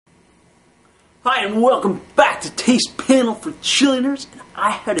Hi and welcome back to Taste Panel for Chillionaires. And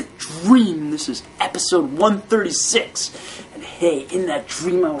I had a dream. This is episode 136. And hey, in that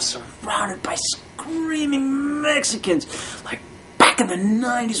dream I was surrounded by screaming Mexicans. Like back in the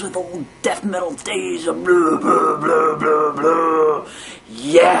 90s with old death metal days of blah blah blah blah blah.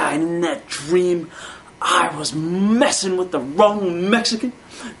 Yeah, and in that dream I was messing with the wrong Mexican.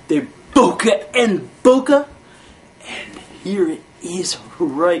 De Boca and Boca. And here it is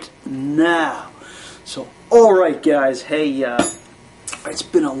right now. So, alright guys, hey, it's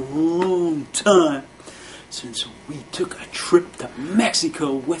been a long time since we took a trip to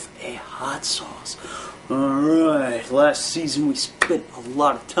Mexico with a hot sauce. Alright, last season we spent a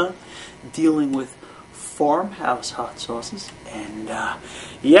lot of time dealing with farmhouse hot sauces. And,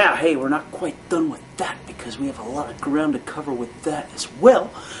 yeah, hey, we're not quite done with that because we have a lot of ground to cover with that as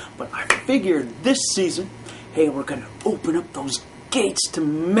well. But I figured this season, hey, we're going to open up those gates to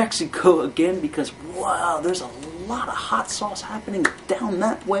Mexico again because, wow, there's a lot of hot sauce happening down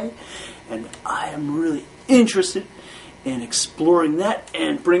that way. And I am really interested in exploring that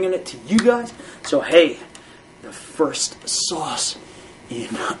and bringing it to you guys. So, hey, the first sauce in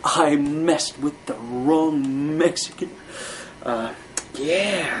I Messed with the Wrong Mexican.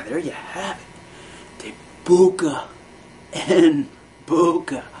 Yeah, there you have it. De Boca and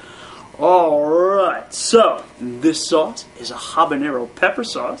Boca. Alright, so this sauce is a habanero pepper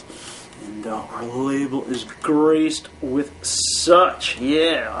sauce, and our label is graced with such.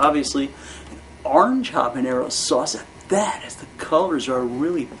 Yeah, obviously an orange habanero sauce at that, as the colors are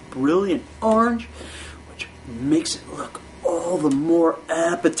really brilliant orange, which makes it look all the more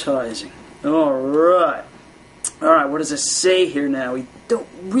appetizing. Alright, what does it say here now? We don't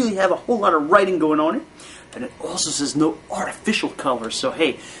really have a whole lot of writing going on it, and it also says no artificial colors, so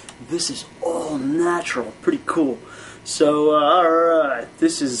hey, this is all natural. Pretty cool. So, alright,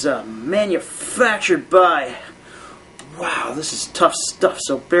 this is manufactured by, wow, this is tough stuff,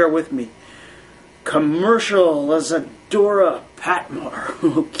 so bear with me. Commercial Lazadora Patmar.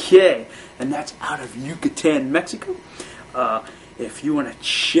 Okay, and that's out of Yucatan, Mexico. If you want to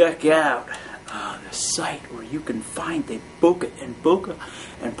check out the site where you can find De Boca and Boca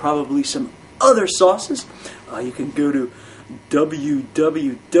and probably some other sauces, you can go to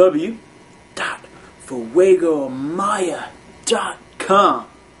www.fuegomaya.com.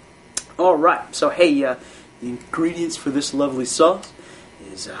 Alright, so hey, the ingredients for this lovely sauce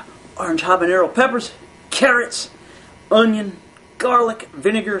is orange habanero peppers, carrots, onion, garlic,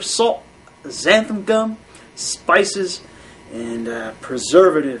 vinegar, salt, xanthan gum, spices, and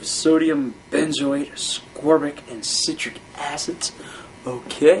preservatives, sodium benzoate, ascorbic, and citric acids.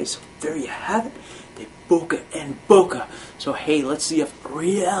 Okay, so there you have it. De Boca and Boca. So hey, let's see if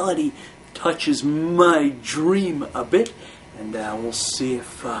reality touches my dream a bit, and we'll see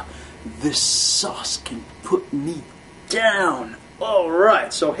if this sauce can put me down.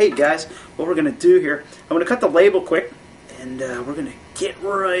 Alright, so hey guys, what we're going to do here, I'm going to cut the label quick, and we're going to get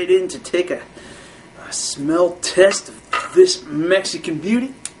right in to take a smell test of this Mexican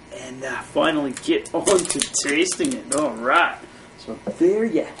beauty, and finally get on to tasting it. Alright, so there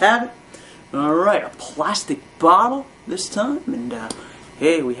you have it. Alright, a plastic bottle this time, and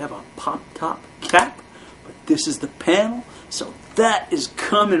hey, we have a pop-top cap, but this is the panel, so that is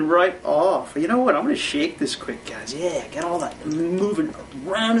coming right off. You know what, I'm going to shake this quick, guys. Yeah, get all that moving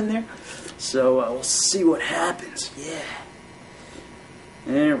around in there, so we'll see what happens. Yeah,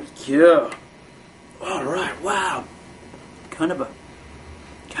 there we go. Alright, wow, kind of a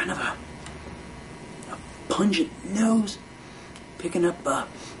pungent nose, picking up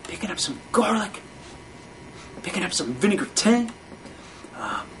some garlic, picking up some vinegar tang,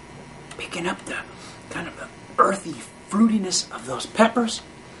 picking up the kind of the earthy fruitiness of those peppers,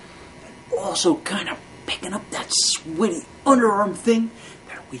 and also kind of picking up that sweaty underarm thing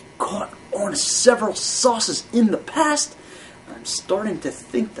that we caught on several sauces in the past. I'm starting to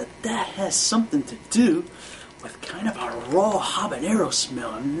think that that has something to do with kind of a raw habanero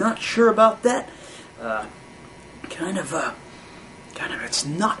smell. I'm not sure about that. It's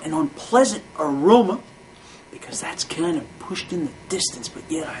not an unpleasant aroma because that's kind of pushed in the distance, but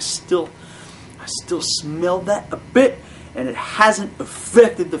yeah, I still smell that a bit, and it hasn't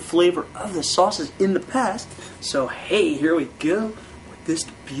affected the flavor of the sauces in the past. So hey, here we go with this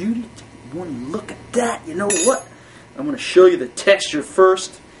beauty. One look at that. You know what? I'm going to show you the texture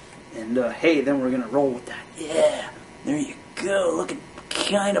first, and hey, then we're going to roll with that. Yeah, there you go. Looking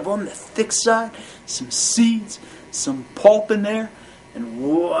kind of on the thick side. Some seeds, some pulp in there. And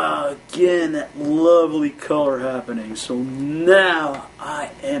wow, again, that lovely color happening. So now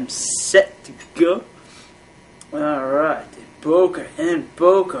I am set to go. Alright, Boca and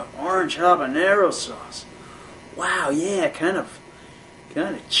Boca orange habanero sauce. Wow, yeah, kind of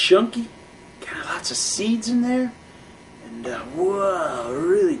chunky, got lots of seeds in there, and whoa,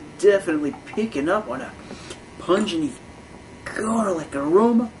 really definitely picking up on a pungent garlic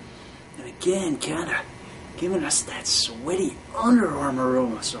aroma, and again, kind of giving us that sweaty underarm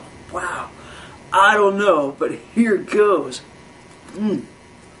aroma. So wow, I don't know, but here goes.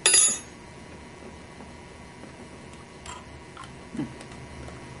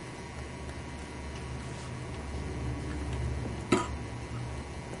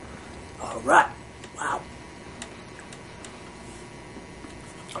 Alright, wow.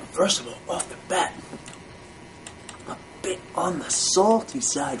 First of all, off the bat, a bit on the salty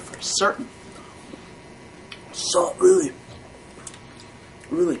side for certain. Salt really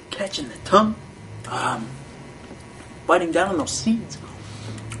catching the tongue, biting down on those seeds.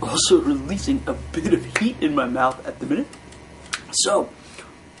 Also releasing a bit of heat in my mouth at the minute. So,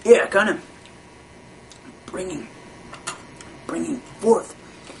 yeah, kind of bringing forth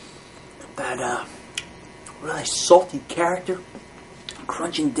that really salty character,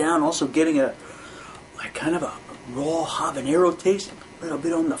 crunching down, also getting a kind of a raw habanero taste, a little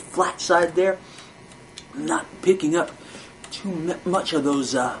bit on the flat side there. Not picking up too much of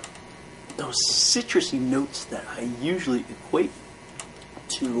those citrusy notes that I usually equate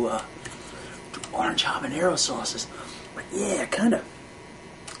to orange habanero sauces. But yeah, kind of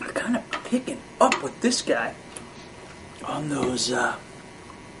picking up with this guy on those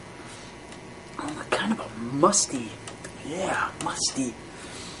on the kind of a musty,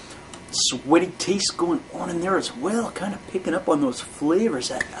 sweaty taste going on in there as well. Kind of picking up on those flavors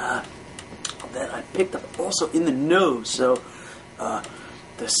that I picked up also in the nose. So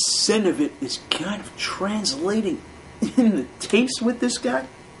the scent of it is kind of translating in the taste with this guy.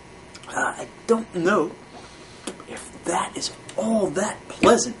 I don't know if that is all that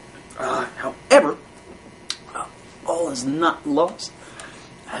pleasant. However, all is not lost,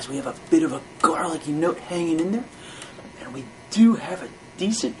 as we have a bit of a garlicky note hanging in there, and we do have a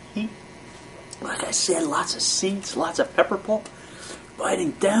decent heat. Like I said, lots of seeds, lots of pepper pulp,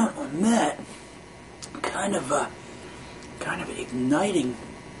 biting down on that, kind of igniting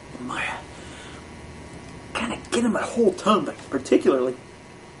kind of getting my whole tongue, but particularly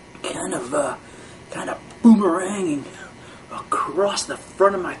kind of boomeranging across the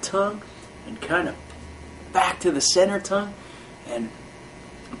front of my tongue and kind of back to the center tongue, and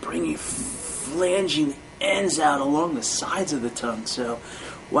flanging the ends out along the sides of the tongue. So,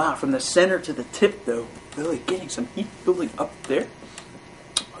 wow, from the center to the tip, though, really getting some heat building up there.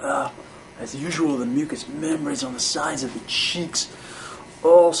 As usual, the mucous membranes on the sides of the cheeks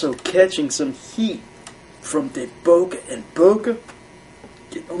also catching some heat from the Boca and Boca.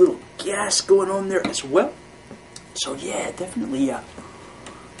 Getting a little gas going on there as well. So yeah, definitely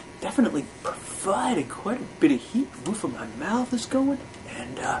providing quite a bit of heat. The roof of my mouth is going,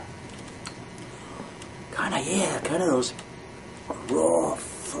 and kind of those raw,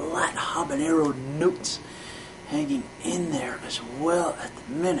 flat habanero notes hanging in there as well at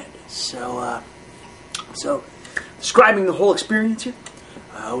the minute. So describing the whole experience here,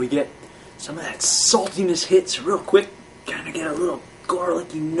 we get some of that saltiness hits real quick. Kind of get a little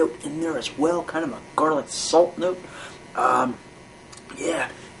garlicky note in there as well, kind of a garlic salt note. Yeah,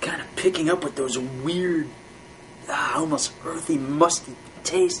 kind of picking up with those weird, almost earthy, musty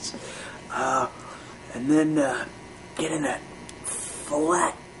tastes, and then getting that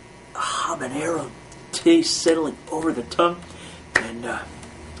flat habanero taste settling over the tongue, and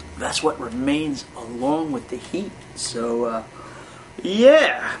that's what remains along with the heat. So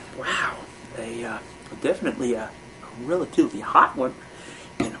yeah, wow, definitely a relatively hot one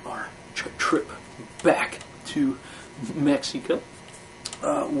in our trip back to Mexico.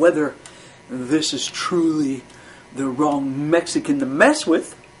 Whether this is truly the wrong Mexican to mess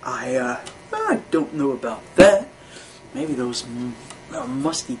with, I don't know about that. Maybe those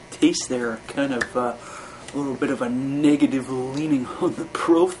musty tastes there are kind of a little bit of a negative leaning on the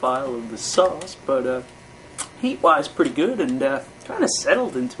profile of the sauce, but heat-wise pretty good, and kind of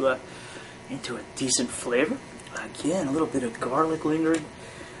settled into a decent flavor. Again, a little bit of garlic lingering,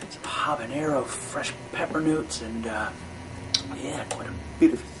 some habanero, fresh pepper notes, and yeah, quite a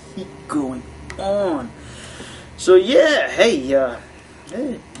bit of heat going on. So yeah, hey,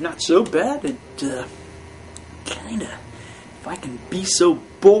 not so bad. It kind of, if I can be so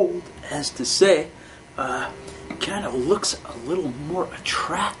bold as to say, kind of looks a little more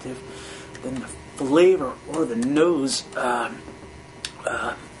attractive than the flavor or the nose, the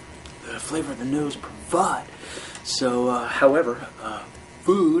flavor of the nose provide. So, however,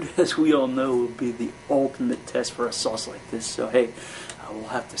 food, as we all know, will be the ultimate test for a sauce like this. So hey, we'll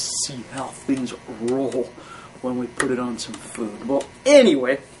have to see how things roll when we put it on some food. Well,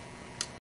 anyway,